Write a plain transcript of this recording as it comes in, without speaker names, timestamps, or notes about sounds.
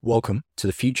Welcome to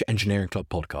the Future Engineering Club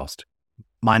podcast.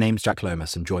 My name's Jack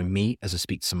Lomas, and join me as I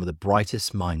speak to some of the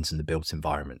brightest minds in the built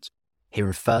environment,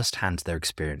 hearing firsthand their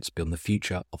experience building the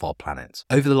future of our planet.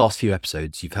 Over the last few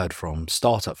episodes, you've heard from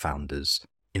startup founders,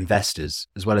 investors,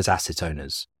 as well as asset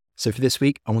owners. So for this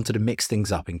week, I wanted to mix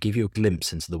things up and give you a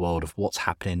glimpse into the world of what's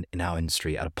happening in our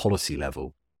industry at a policy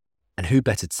level. And who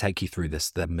better to take you through this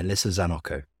than Melissa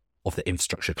Zanocco of the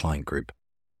Infrastructure Client Group.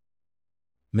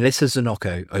 Melissa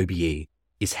Zanocco OBE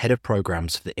is Head of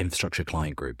Programs for the Infrastructure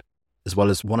Client Group, as well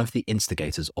as one of the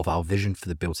instigators of our vision for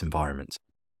the built environment,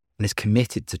 and is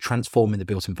committed to transforming the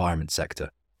built environment sector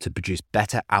to produce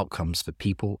better outcomes for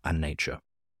people and nature.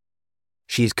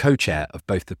 She is co-chair of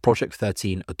both the Project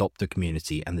 13 Adopter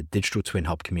Community and the Digital Twin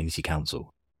Hub Community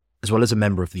Council, as well as a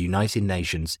member of the United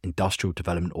Nations Industrial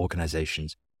Development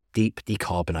Organization's Deep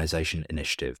Decarbonisation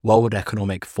Initiative, World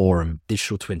Economic Forum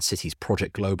Digital Twin Cities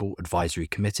Project Global Advisory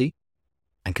Committee,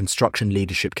 and Construction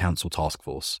Leadership Council Task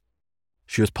Force.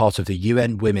 She was part of the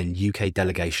UN Women UK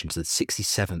delegation to the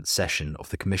 67th session of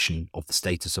the Commission of the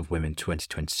Status of Women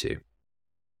 2022.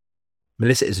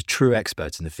 Melissa is a true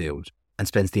expert in the field and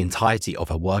spends the entirety of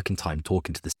her working time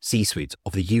talking to the C-suite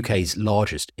of the UK's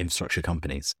largest infrastructure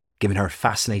companies, giving her a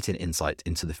fascinating insight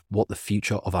into what the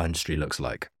future of our industry looks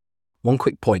like. One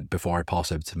quick point before I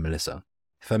pass over to Melissa.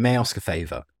 If I may ask a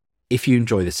favour, if you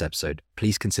enjoy this episode,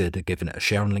 please consider giving it a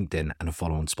share on LinkedIn and a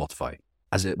follow on Spotify,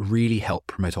 as it really helps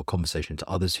promote our conversation to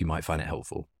others who might find it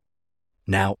helpful.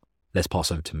 Now, let's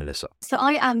pass over to Melissa. So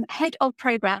I am Head of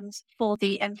Programs for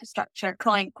the Infrastructure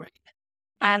Client Group,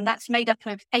 and that's made up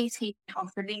of 80 of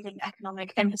the leading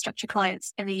economic infrastructure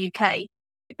clients in the UK.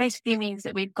 It basically means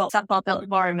that we've got our built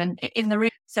environment in the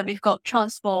room. So we've got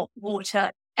transport,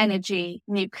 water, energy,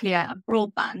 nuclear and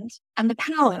broadband. And the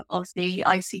power of the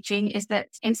ICG is that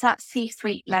it's at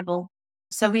C-suite level.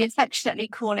 So we affectionately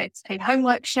call it a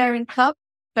homework sharing club,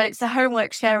 but it's a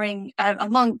homework sharing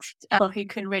amongst people who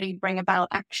can really bring about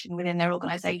action within their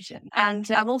organisation. And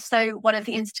I'm also one of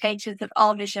the instigators of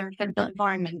our vision for the built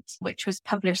environment, which was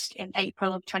published in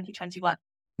April of 2021.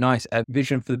 Nice.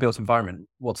 Vision for the built environment.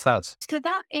 What's that? So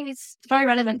that is very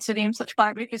relevant to the Infrastructure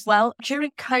Client Group as well.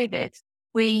 During COVID,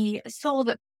 we saw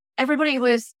that everybody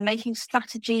was making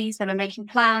strategies, they were making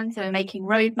plans, they were making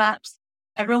roadmaps.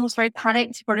 Everyone was very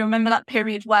panicked. You probably remember that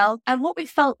period well. And what we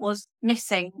felt was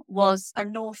missing was a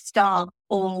North Star,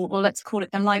 or let's call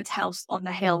it the lighthouse on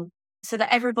the hill, so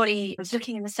that everybody was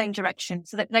looking in the same direction,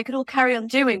 so that they could all carry on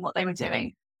doing what they were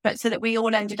doing, but so that we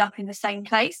all ended up in the same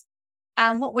place.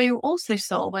 And what we also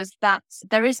saw was that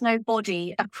there is no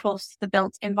body across the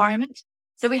built environment.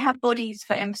 So we have bodies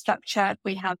for infrastructure,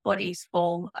 we have bodies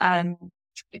for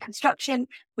construction,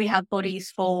 we have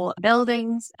bodies for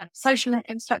buildings and social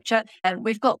infrastructure, and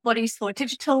we've got bodies for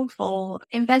digital, for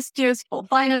investors, for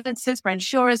finances, for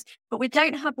insurers, but we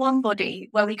don't have one body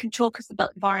where we can talk as the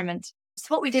built environment.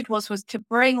 So what we did was to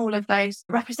bring all of those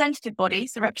representative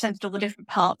bodies that represented all the different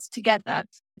parts together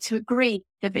to agree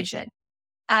the vision.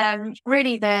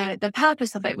 Really the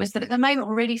purpose of it was that at the moment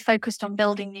we're really focused on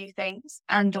building new things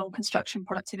and on construction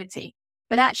productivity.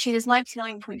 But actually there's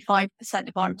 99.5%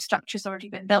 of our infrastructure has already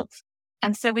been built.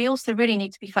 And so we also really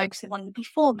need to be focusing on the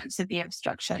performance of the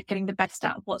infrastructure, getting the best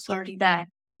out of what's already there.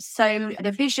 So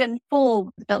the vision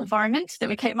for the built environment that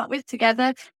we came up with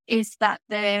together is that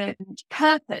the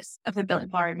purpose of the built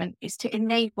environment is to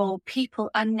enable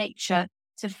people and nature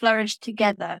to flourish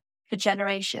together for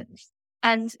generations.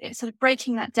 And it's sort of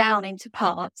breaking that down into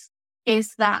parts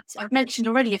is that I've mentioned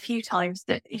already a few times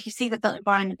that if you see the built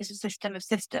environment as a system of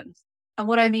systems, and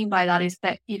what I mean by that is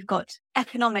that you've got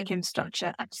economic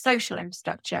infrastructure and social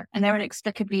infrastructure, and they're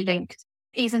inextricably linked,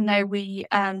 even though we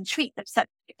treat them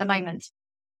separately at the moment.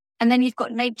 And then you've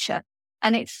got nature,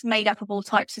 and it's made up of all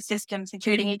types of systems,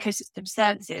 including ecosystem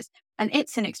services, and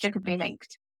it's inextricably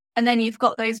linked. And then you've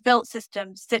got those built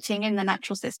systems sitting in the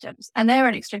natural systems, and they're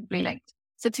inextricably linked.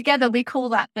 So together we call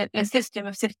that the system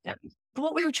of systems. But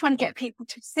what we were trying to get people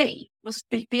to see was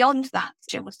beyond that,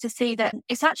 was to see that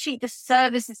it's actually the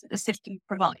services that the system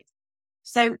provides.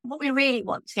 So what we really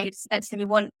want is, let's say we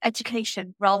want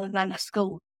education rather than a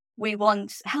school. We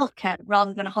want healthcare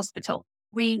rather than a hospital.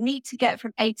 We need to get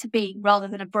from A to B rather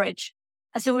than a bridge.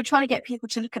 And so we're trying to get people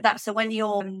to look at that. So when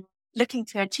you're looking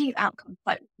to achieve outcomes,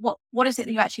 like what is it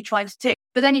that you're actually trying to do?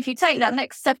 But then if you take that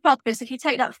next step up, is if you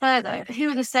take that further,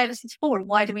 who are the services for and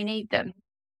why do we need them?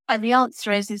 And the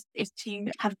answer is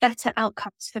to have better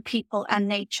outcomes for people and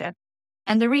nature.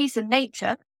 And the reason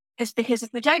nature is because if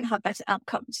we don't have better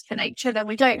outcomes for nature, then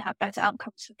we don't have better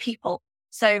outcomes for people.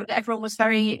 So everyone was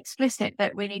very explicit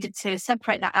that we needed to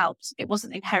separate that out. It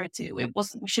wasn't inherited. We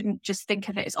shouldn't just think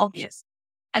of it as obvious.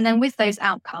 And then with those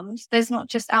outcomes, there's not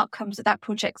just outcomes at that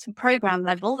project and program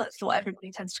level. That's what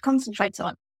everybody tends to concentrate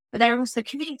on, but there are also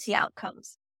community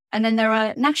outcomes. And then there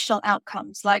are national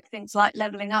outcomes, like things like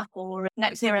levelling up or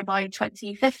net zero by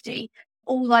 2050,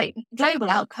 or like global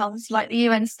outcomes like the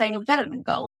UN Sustainable Development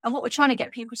Goal. And what we're trying to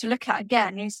get people to look at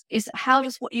again is how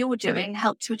does what you're doing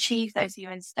help to achieve those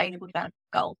UN Sustainable Development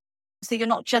Goals? So you're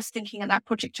not just thinking at that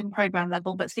project and program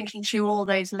level, but thinking through all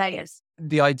those layers.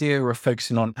 The idea of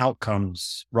focusing on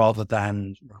outcomes rather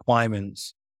than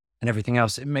requirements and everything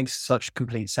else, it makes such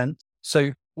complete sense.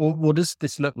 So what does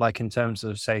this look like in terms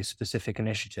of, say, specific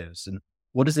initiatives? And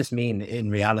what does this mean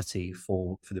in reality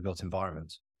for the built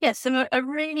environment? Yes, so a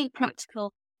really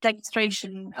practical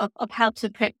demonstration of how to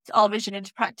put our vision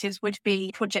into practice would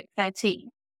be Project 13.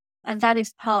 And that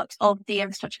is part of the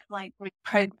Infrastructure Compliant Group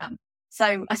program.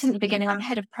 So I said at the beginning, I'm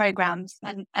head of programs,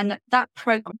 and that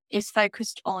program is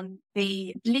focused on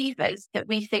the levers that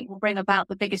we think will bring about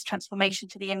the biggest transformation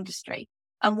to the industry.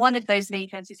 And one of those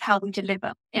levers is how we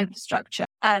deliver infrastructure.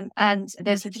 And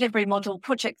there's a delivery model.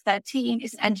 Project 13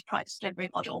 is an enterprise delivery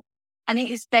model, and it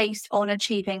is based on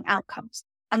achieving outcomes.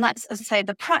 And that's, as I say,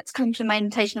 the practical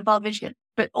implementation of our vision,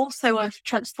 but also of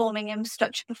transforming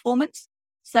infrastructure performance.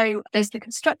 So there's the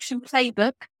construction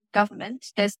playbook, government,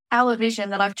 there's our vision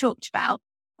that I've talked about,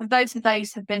 and both of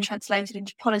those have been translated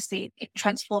into policy in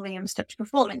transforming infrastructure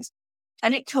performance.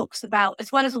 And it talks about,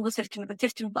 as well as all the systems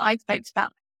that I spoke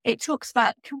about, it talks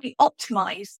about can we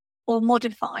optimize or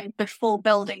modify before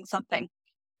building something.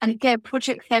 And again,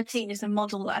 Project 13 is a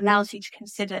model that allows you to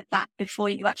consider that before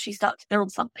you actually start to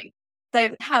build something.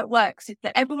 So how it works is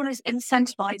that everyone is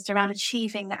incentivized around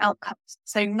achieving the outcomes,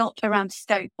 so not around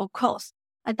scope or cost.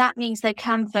 And that means they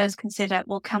can first consider,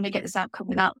 well, can we get this outcome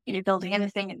without, building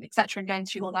anything, and et cetera, and going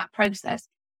through all that process.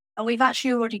 And we've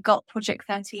actually already got Project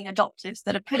 13 adopters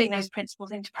that are putting those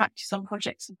principles into practice on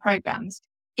projects and programs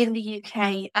in the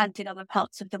UK and in other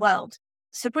parts of the world.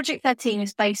 So Project 13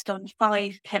 is based on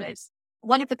 5 pillars.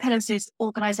 One of the pillars is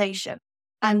organisation.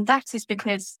 And that is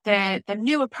because the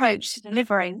new approach to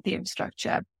delivering the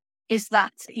infrastructure is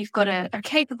that you've got a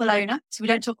capable owner. So we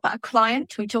don't talk about a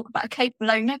client, we talk about a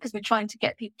capable owner because we're trying to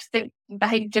get people to think and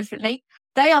behave differently.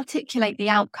 They articulate the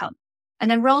outcome. And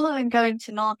then rather than going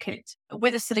to market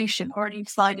with a solution already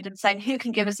decided and saying, who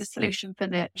can give us a solution for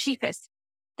the cheapest?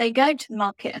 They go to the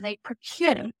market and they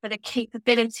procure for the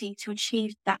capability to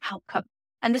achieve that outcome.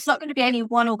 And there's not going to be any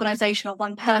one organisation or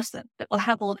one person that will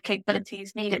have all the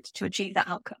capabilities needed to achieve that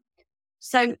outcome.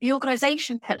 So the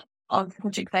organisation pillar of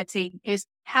Project 13 is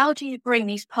how do you bring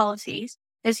these parties?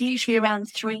 There's usually around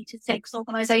 3 to 6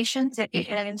 organisations in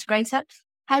an integrator.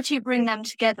 How do you bring them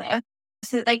together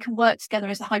so that they can work together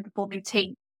as a high-performing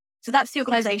team? So that's the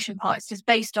organisation part. It's just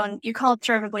based on, you can't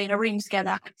throw everybody in a room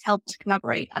together and tell them to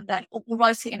collaborate and then we'll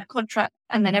write it in a contract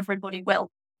and then everybody will.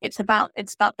 It's about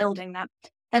building that.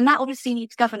 And that obviously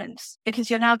needs governance because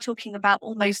you're now talking about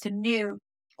almost a new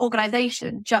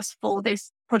organisation just for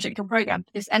this project or program,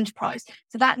 this enterprise.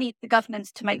 So that needs the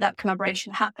governance to make that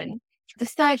collaboration happen. The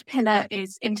third pillar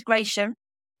is integration.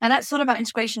 And that's not about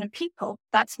integration of people.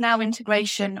 That's now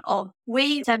integration of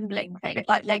we assembling things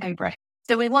like Lego bricks.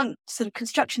 So we want sort of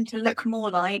construction to look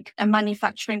more like a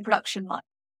manufacturing production line.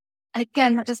 And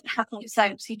again, that doesn't happen on its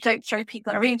own. So you don't throw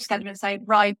people in a room together and say,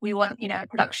 right, we want, a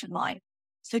production line.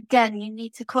 So again, you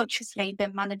need to consciously be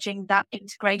managing that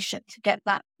integration to get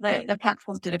that the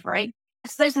platform delivery.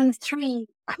 So those are the 3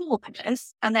 core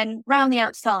pillars. And then round the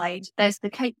outside, there's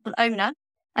the capable owner.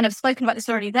 And I've spoken about this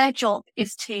already. Their job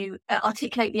is to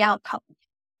articulate the outcome.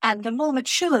 And the more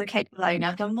mature the capable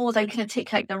owner, the more they can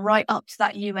articulate them right up to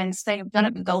that UN Sustainable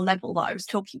Development Goal level that I was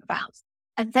talking about.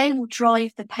 And they will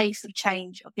drive the pace of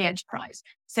change of the enterprise.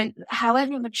 So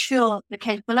however mature the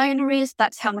capable owner is,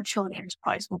 that's how mature the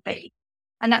enterprise will be.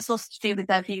 And that's also to do with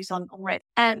their views on risk.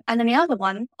 And then the other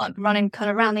one, running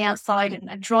kind of around the outside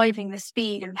and driving the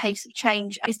speed and pace of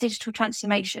change, is digital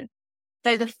transformation.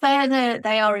 So the further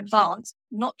they are advanced,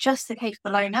 not just the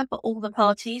capable owner, but all the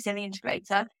parties in the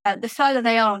integrator, the further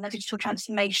they are on the digital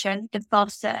transformation, the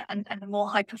faster and the more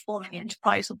high-performing the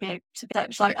enterprise will be able to be.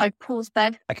 So I paused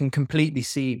there. I can completely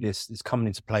see this coming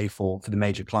into play for the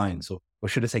major clients, or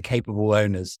should I say capable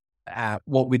owners, at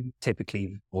what we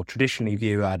typically or traditionally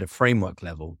view at a framework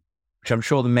level, which I'm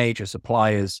sure the major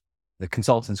suppliers, the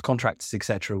consultants, contractors,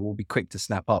 etc., will be quick to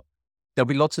snap up. There'll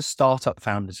be lots of startup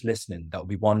founders listening that will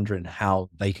be wondering how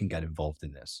they can get involved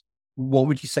in this. What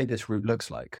would you say this route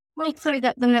looks like? Well, so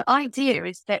that the idea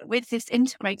is that with this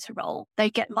integrator role,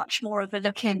 they get much more of a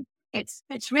look in. It's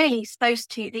really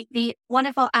supposed to, the one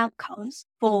of our outcomes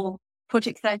for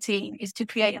Project 13 is to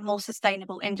create a more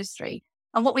sustainable industry.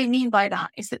 And what we mean by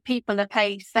that is that people are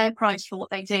paid fair price for what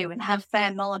they do and have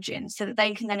fair margins so that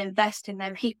they can then invest in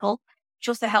their people, which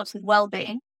also helps with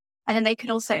well-being. And then they can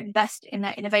also invest in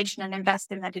their innovation and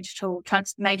invest in their digital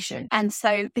transformation. And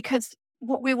so because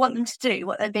what we want them to do,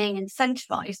 what they're being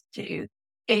incentivized to do,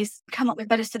 is come up with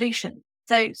better solutions.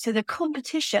 So the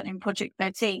competition in Project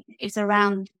 13 is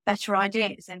around better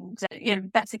ideas and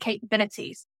better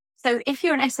capabilities. So if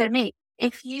you're an SME,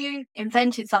 if you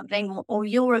invented something or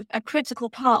you're a critical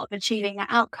part of achieving that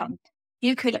outcome,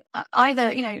 you could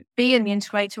either be in the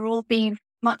integrator or be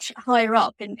much higher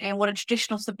up in what a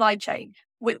traditional supply chain.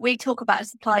 We talk about a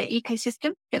supply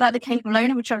ecosystem, like the capable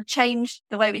owner. We're trying to change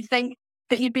the way we think,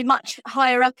 but you'd be much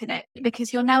higher up in it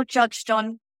because you're now judged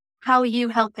on how are you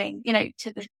helping,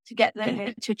 to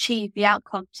achieve the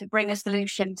outcome, to bring a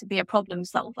solution, to be a problem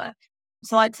solver.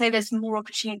 So I'd say there's more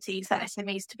opportunities for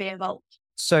SMEs to be involved.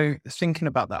 So thinking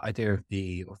about that idea of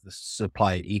the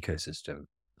supply ecosystem,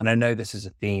 and I know this is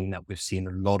a theme that we've seen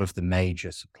a lot of the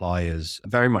major suppliers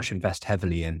very much invest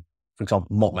heavily in. For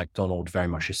example, Mott MacDonald very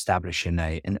much establishing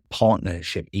a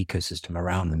partnership ecosystem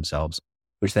around themselves,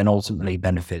 which then ultimately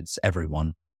benefits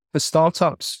everyone. For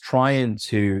startups trying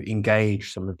to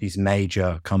engage some of these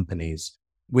major companies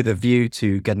with a view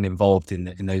to getting involved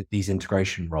in these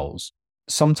integration roles,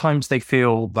 sometimes they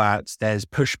feel that there's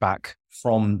pushback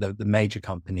from the major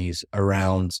companies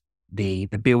around the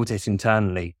build it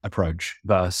internally approach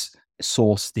versus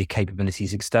source the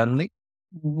capabilities externally.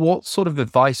 What sort of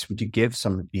advice would you give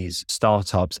some of these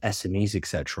startups, SMEs,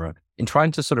 etc., in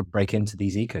trying to sort of break into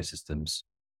these ecosystems?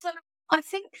 So I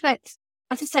think that,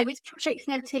 as I say, with Project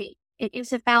 13, it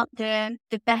is about the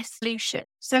best solution.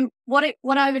 So what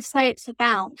I would say it's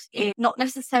about is not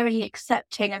necessarily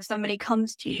accepting if somebody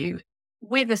comes to you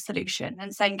with a solution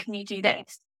and saying, can you do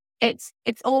this? It's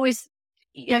always,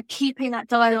 keeping that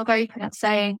dialogue open and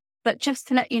saying, but just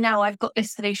to let you know, I've got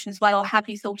this solution as well. Or have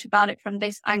you thought about it from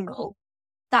this angle?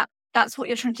 That's what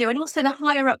you're trying to do. And also the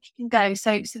higher up you can go.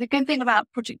 So the good thing about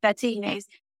Project 13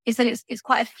 is that it's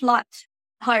quite a flat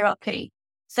hierarchy.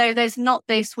 So there's not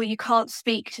this where you can't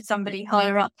speak to somebody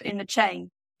higher up in the chain.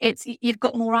 You've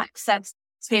got more access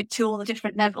to all the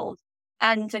different levels.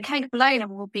 And a capable owner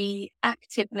will be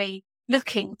actively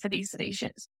looking for these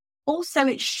solutions. Also,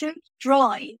 it should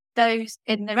drive those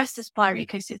in the rest of the supplier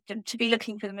ecosystem to be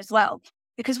looking for them as well.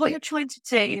 Because what you're trying to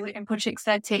do in Project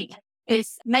 13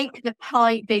 is make the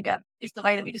pie bigger, is the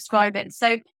way that we describe it.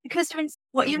 So because, for instance,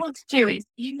 what you want to do is,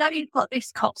 you've got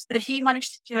this cost, but if you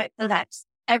manage to do it for less,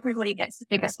 everybody gets the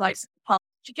bigger slice of the pie.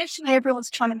 Traditionally, everyone's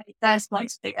trying to make their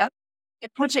slice bigger. In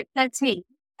Project 13,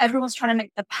 everyone's trying to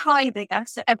make the pie bigger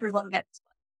so everyone gets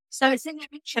one. So it's in your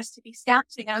interest to be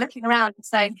scouting and looking around and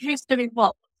saying, who's doing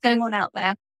what's going on out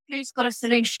there? Who's got a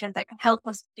solution that can help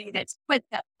us do this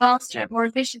quicker, faster, more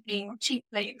efficiently, more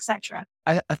cheaply, etc.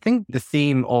 I think the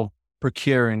theme of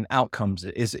procuring outcomes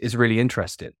is really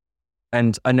interesting.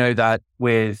 And I know that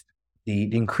with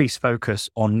the increased focus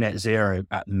on net zero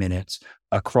at the minute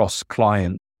across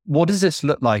client, what does this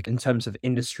look like in terms of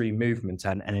industry movement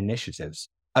and initiatives?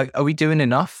 Are we doing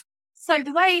enough? So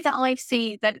the way that I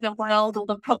see the world or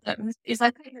the problems is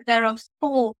I think that there are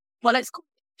let's call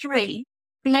it 3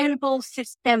 global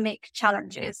systemic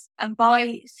challenges. And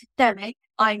by systemic,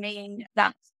 I mean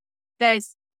that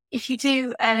if you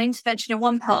do an intervention in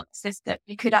one part of the system,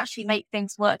 you could actually make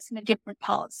things worse in a different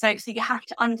part. So you have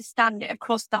to understand it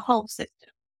across the whole system.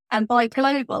 And by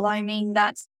global, I mean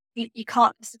that you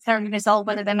can't necessarily resolve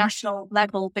it at the national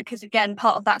level because, again,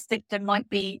 part of that system might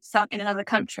be in another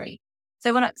country.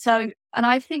 And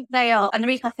I think they are, and the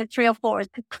reason I said 3 or 4 is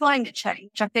because climate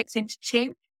change, I think, is into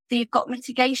 2. So you've got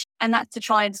mitigation, and that's to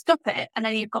try and stop it. And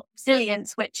then you've got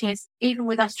resilience, which is even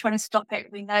with us trying to stop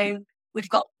it, we know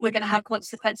we're going to have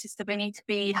consequences that we need to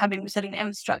be having resilient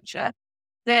infrastructure.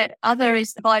 The other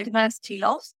is the biodiversity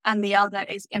loss, and the other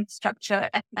is infrastructure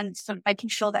and sort of making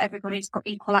sure that everybody's got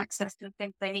equal access to the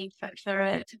things they need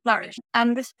to flourish.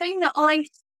 And the thing that I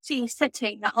see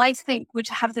sitting that I think would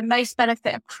have the most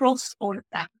benefit across all of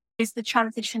that is the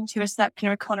transition to a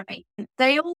circular economy.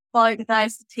 They all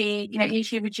biodiversity,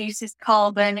 usually reduces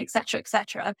carbon, et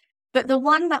cetera. But the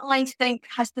one that I think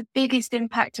has the biggest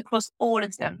impact across all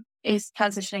of them is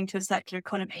transitioning to a circular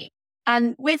economy.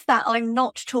 And with that, I'm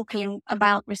not talking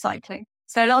about recycling.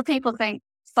 So a lot of people think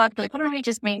circular economy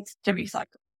just means to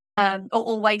recycle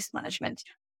or waste management.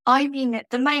 I mean, at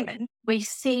the moment, we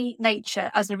see nature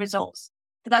as a resource.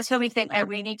 So that's where we think,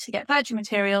 we need to get virgin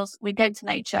materials. We go to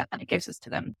nature and it gives us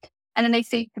to them. And then they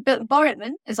see the built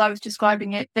environment, as I was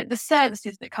describing it, that the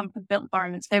services that come from built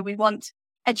environments. So we want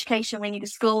education, we need a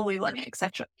school, we want it,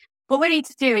 etc. What we need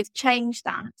to do is change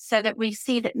that so that we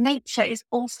see that nature is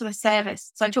also a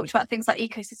service. So I talked about things like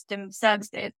ecosystem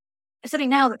services. It's only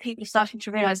now that people are starting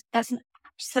to realize that's an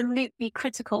absolutely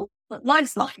critical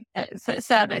lifeline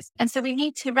service. And so we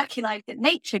need to recognize that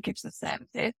nature gives us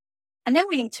services. And then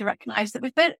we need to recognise that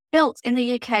we've built in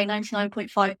the UK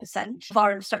 99.5% of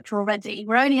our infrastructure already.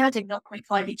 We're only adding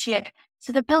 0.5 each year.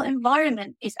 So the built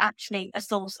environment is actually a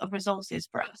source of resources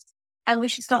for us. And we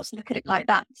should start to look at it like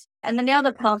that. And then the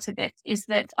other part of it is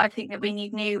that I think that we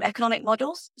need new economic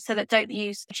models so that don't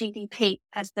use GDP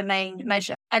as the main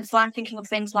measure. And so I'm thinking of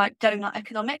things like donut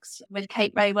economics with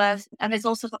Kate Rayworth. And there's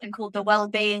also something called the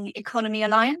Wellbeing Economy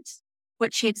Alliance,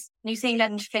 which is New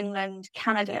Zealand, Finland,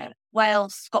 Canada,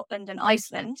 Wales, Scotland, and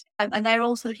Iceland. And they're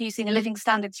all sort of using a living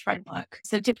standards framework.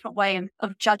 So a different way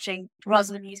of judging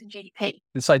rather than using GDP.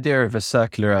 This idea of a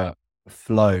circular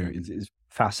flow is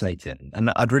fascinating. And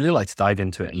I'd really like to dive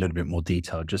into it in a little bit more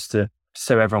detail,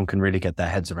 so everyone can really get their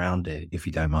heads around it, if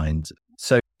you don't mind.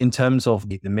 So in terms of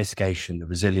the mitigation, the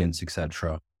resilience,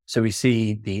 etc. So we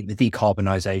see the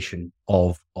decarbonisation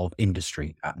of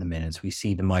industry at the minute. We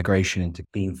see the migration into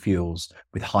clean fuels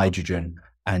with hydrogen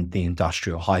and the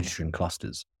industrial hydrogen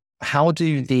clusters. How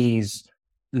do these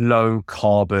low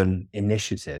carbon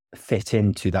initiatives fit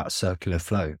into that circular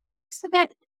flow? So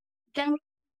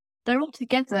they're all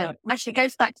together. Actually, it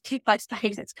goes back to 2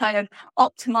 stages. It's kind of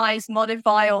optimize,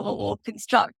 modify, or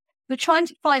construct. We're trying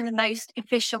to find the most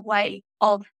efficient way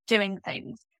of doing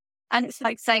things. And it's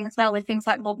like saying as well with things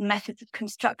like modern methods of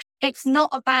construction, it's not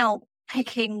about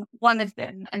picking one of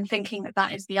them and thinking that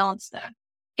that is the answer.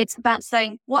 It's about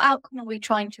saying, what outcome are we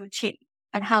trying to achieve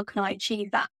and how can I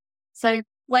achieve that? So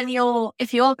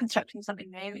if you are constructing something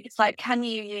new, it's like, can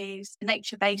you use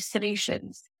nature-based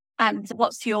solutions? And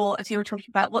as you were talking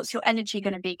about, what's your energy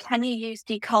going to be? Can you use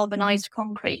decarbonized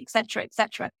concrete, et cetera, et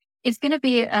cetera? It's going to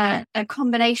be a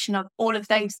combination of all of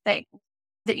those things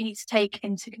that you need to take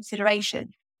into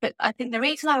consideration. But I think the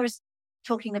reason I was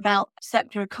talking about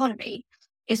circular economy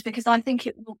is because I think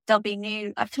there'll be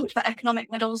new, I've talked about economic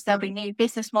models, there'll be new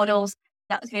business models,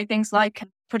 that's things like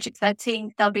Project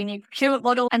 13, there'll be new procurement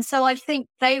model. And so I think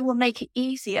they will make it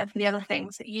easier for the other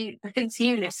things the things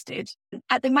you listed.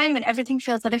 At the moment, everything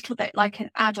feels a little bit like an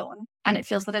add-on and it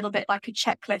feels a little bit like a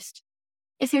checklist.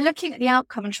 If you're looking at the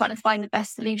outcome and trying to find the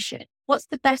best solution, what's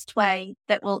the best way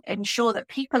that will ensure that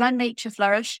people and nature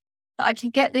flourish, that I can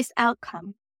get this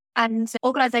outcome? And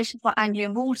organisations like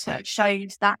Anglian Water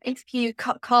showed that if you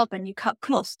cut carbon, you cut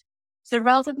cost. So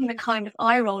rather than the kind of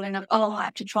eye rolling of, I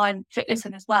have to try and fit this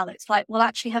in as well, it's like, well,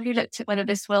 actually, have you looked at whether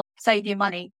this will save you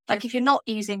money? Like if you're not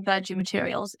using virgin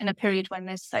materials in a period when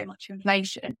there's so much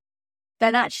inflation,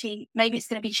 then actually maybe it's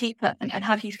going to be cheaper. And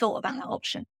have you thought about that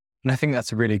option? And I think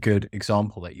that's a really good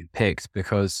example that you picked,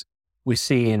 because we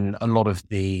see in a lot of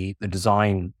the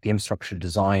infrastructure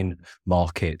design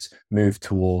market move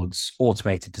towards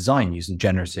automated design using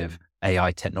generative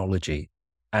AI technology.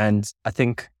 And I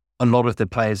think a lot of the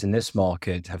players in this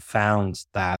market have found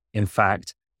that, in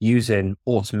fact, using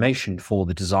automation for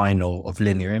the design of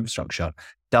linear infrastructure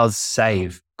does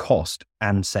save cost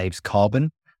and saves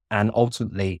carbon, and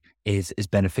ultimately is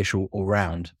beneficial all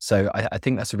round. So I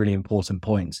think that's a really important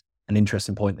point, an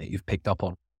interesting point that you've picked up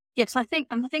on. Yes, I think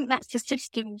that's just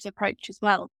systems approach as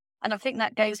well. And I think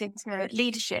that goes into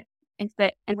leadership, is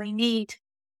that we need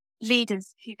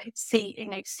leaders who could see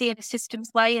in a systems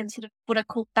way and sort of what I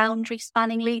call boundary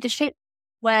spanning leadership,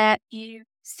 where you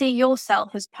see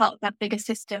yourself as part of that bigger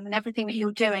system and everything that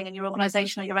you're doing and your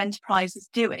organization or your enterprise is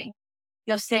doing.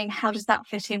 You're seeing how does that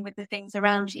fit in with the things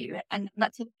around you? And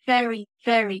that's a very,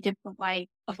 very different way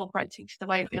of operating to the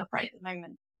way we operate at the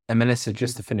moment. And Melissa,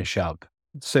 just to finish up,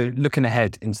 so looking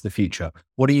ahead into the future,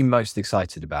 what are you most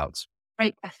excited about?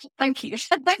 Great question. Thank you.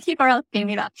 Thank you for asking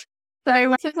me that.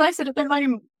 So as I said, at the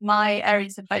moment, my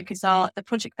areas of focus are the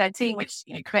Project 13, which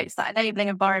creates that enabling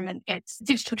environment, it's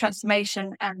digital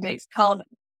transformation and it's carbon.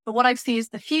 But what I see as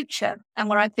the future and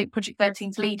where I think Project 13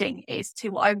 is leading is to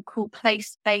what I would call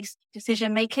place-based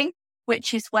decision making,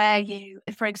 which is where you,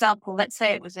 for example, let's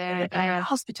say it was a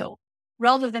hospital.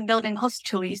 Rather than building a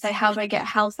hospital, you say, how do I get a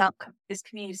health outcome for this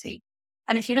community?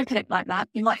 And if you look at it like that,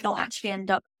 you might not actually end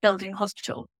up building a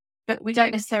hospital. But we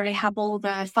don't necessarily have all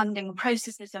the funding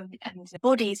processes and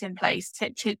bodies in place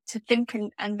to think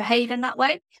and behave in that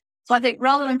way. So I think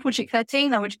rather than Project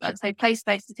 13, I'd say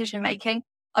place-based decision making.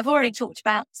 I've already talked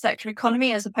about circular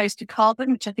economy as opposed to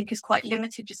carbon, which I think is quite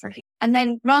limited. And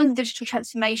then rather than digital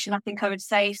transformation, I think I would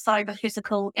say cyber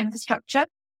physical infrastructure.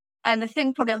 And the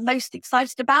thing probably I'm most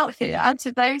excited about out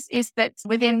of those is that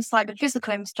within cyber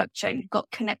physical infrastructure, you've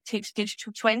got connected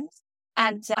digital twins.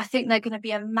 And I think they're going to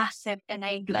be a massive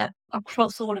enabler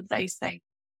across all of those things.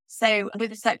 So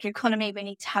with the circular economy, we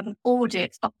need to have an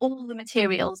audit of all the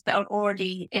materials that are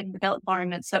already in the built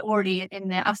environment, so already in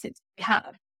the assets we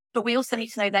have. But we also need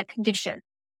to know their condition.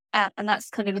 And that's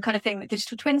kind of the kind of thing that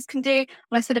digital twins can do.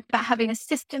 When I said about having a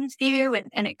systems view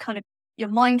and it kind of, your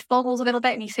mind boggles a little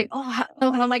bit and you think, how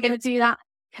am I going to do that?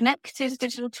 Connected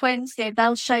digital twins,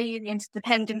 they'll show you the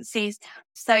interdependencies.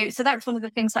 So that's one of the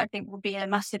things that I think will be a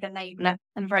massive enabler.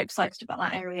 I'm very excited about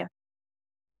that area.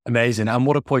 Amazing. And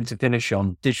what a point to finish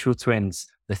on. Digital twins,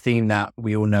 the theme that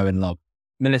we all know and love.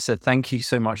 Melissa, thank you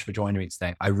so much for joining me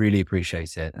today. I really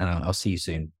appreciate it. And I'll see you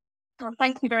soon. Well,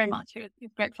 thank you very much. It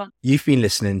was great fun. You've been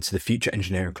listening to the Future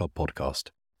Engineering Club podcast.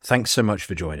 Thanks so much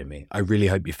for joining me. I really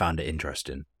hope you found it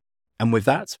interesting. And with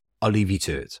that, I'll leave you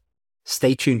to it.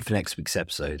 Stay tuned for next week's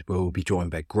episode, where we'll be joined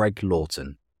by Greg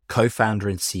Lawton, co-founder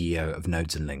and CEO of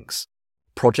Nodes and Links,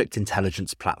 project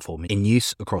intelligence platform in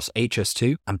use across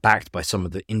HS2 and backed by some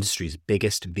of the industry's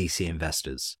biggest VC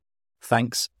investors.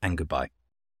 Thanks and goodbye.